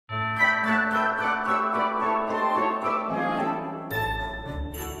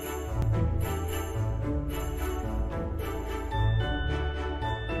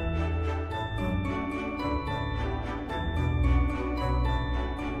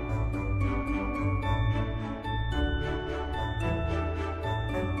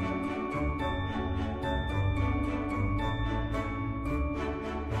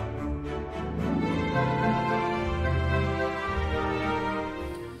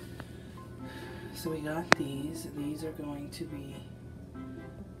So we got these. These are going to be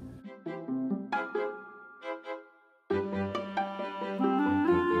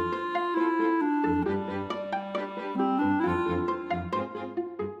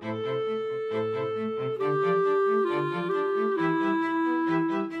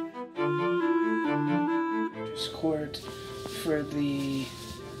just cords for the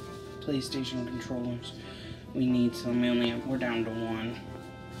PlayStation controllers. We need some. We're down to one.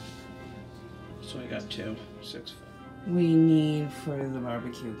 So I got 2, 6 foot. We need for the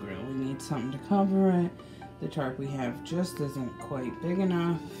barbecue grill, we need something to cover it. The tarp we have just isn't quite big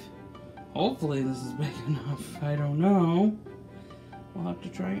enough. Hopefully this is big enough. I don't know. We'll have to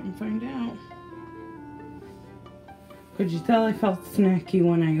try it and find out. Could you tell I felt snacky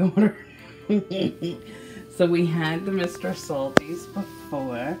when I ordered? So we had the Mr. Salties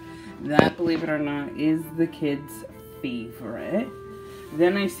before. That, believe it or not, is the kids' favorite.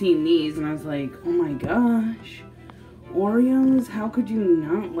 Then I seen these and I was like, oh my gosh, Oreos, how could you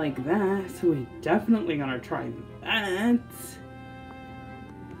not like that? So we definitely gonna try that.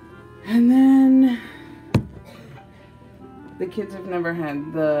 And then the kids have never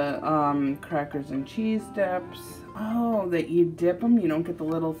had the crackers and cheese dips. Oh, that you dip them, you don't get the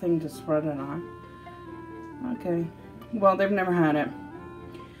little thing to spread it on. Okay, well, they've never had it.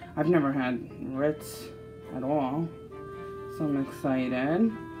 I've never had Ritz at all. So I'm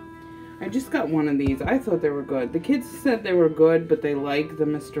excited. I just got one of these. I thought they were good. The kids said they were good, but they like the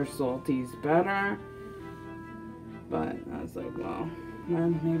Mr. Salties better. But I was like, well,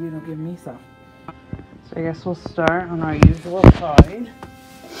 then maybe they'll give me some. So I guess we'll start on our usual side.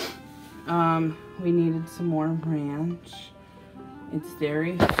 We needed some more ranch. It's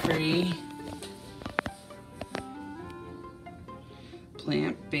dairy-free,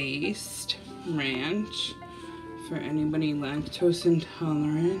 plant-based ranch. For anybody lactose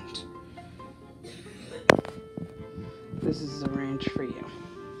intolerant, this is a ranch for you.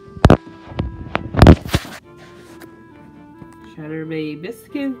 Cheddar Bay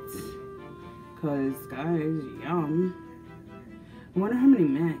biscuits, cause guys, yum. I wonder how many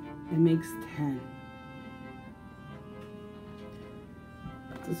make. It makes 10.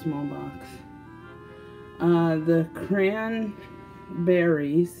 It's a small box. The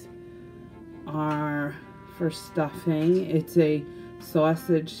cranberries are for stuffing. It's a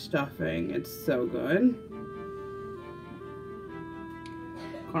sausage stuffing. It's so good.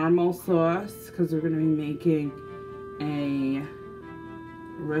 Caramel sauce, because we're going to be making a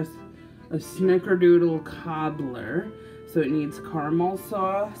snickerdoodle cobbler. So it needs caramel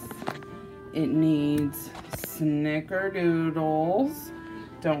sauce. It needs snickerdoodles.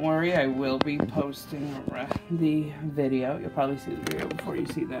 Don't worry, I will be posting the video. You'll probably see the video before you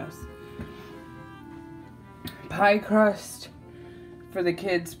see this. Pie crust for the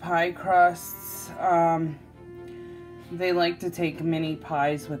kids. Pie crusts. They like to take mini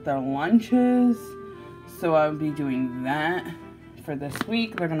pies with their lunches, so I'll be doing that for this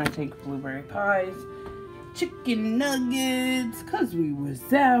week. They're gonna take blueberry pies, chicken nuggets, cause we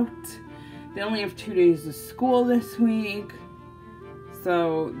was out. They only have 2 days of school this week,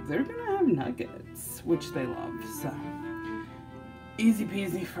 so they're gonna have nuggets, which they love. So easy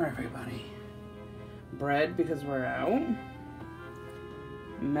peasy for everybody. Bread, because we're out.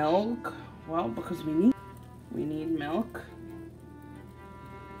 Milk, well, because we need milk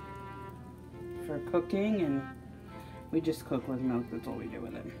for cooking, and we just cook with milk. That's all we do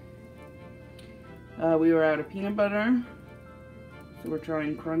with it. We were out of peanut butter, so we're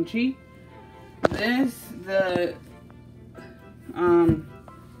trying crunchy. The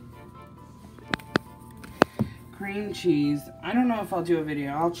cream cheese, I don't know if I'll do a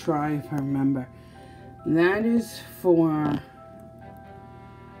video. I'll try if I remember. That is for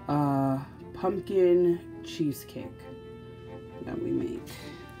pumpkin cheesecake that we make.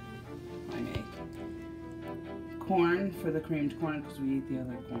 I make corn for the creamed corn because we eat the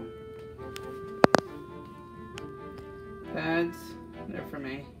other corn. Pads, they're for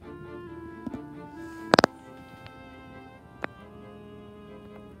me.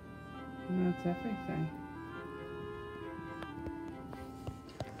 And that's everything.